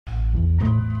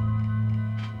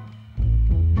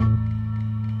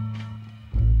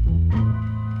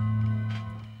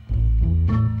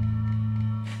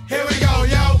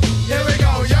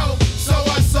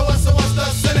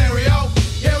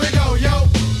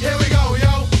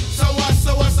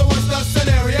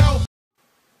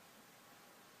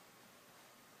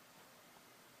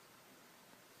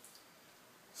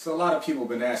So a lot of people have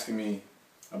been asking me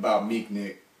about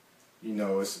Meeknic. You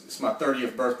know, it's my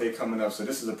 30th birthday coming up, so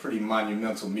this is a pretty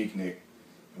monumental Meeknic.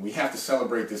 And we have to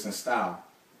celebrate this in style.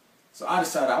 So I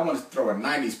decided I want to throw a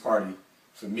 90s party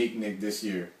for Meeknic this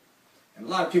year. And a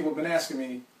lot of people have been asking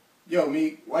me, yo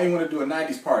Meek, why you want to do a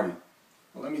 90s party?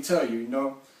 Well, let me tell you,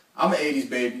 I'm an 80s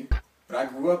baby, but I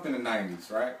grew up in the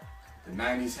 90s, right? The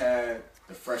 90s had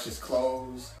the freshest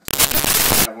clothes.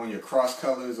 You have on your cross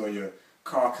colors or your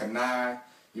car canai.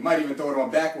 You might even throw it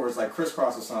on backwards like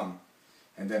crisscross or something.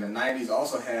 And then the 90s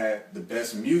also had the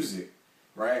best music,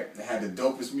 right? It had the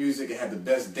dopest music. It had the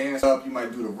best dance up. You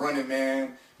might do the Running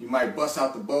Man. You might bust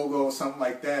out the BOGO or something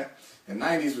like that. The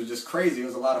 90s was just crazy. It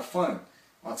was a lot of fun.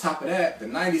 On top of that, the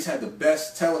 90s had the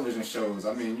best television shows.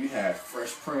 I mean, you had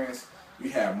Fresh Prince.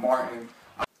 You had Martin.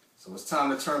 So it's time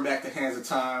to turn back the hands of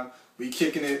time. We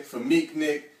kicking it for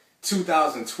Meeknic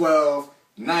 2012.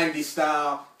 90s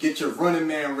style. Get your Running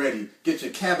Man ready. Get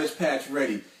your Cabbage Patch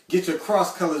ready. Get your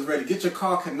cross colors ready. Get your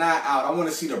car canai out. I want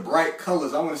to see the bright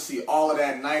colors. I want to see all of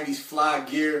that 90s fly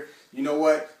gear. You know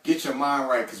what? Get your mind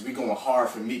right, because we going hard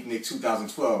for Meeknic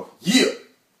 2012. Yeah!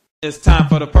 It's time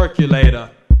for the percolator.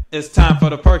 It's time for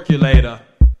the percolator.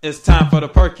 It's time for the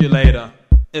percolator.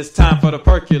 It's time for the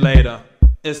percolator.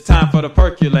 It's time for the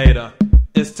percolator.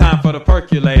 It's time for the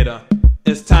percolator.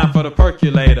 It's time for the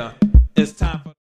percolator. It's time for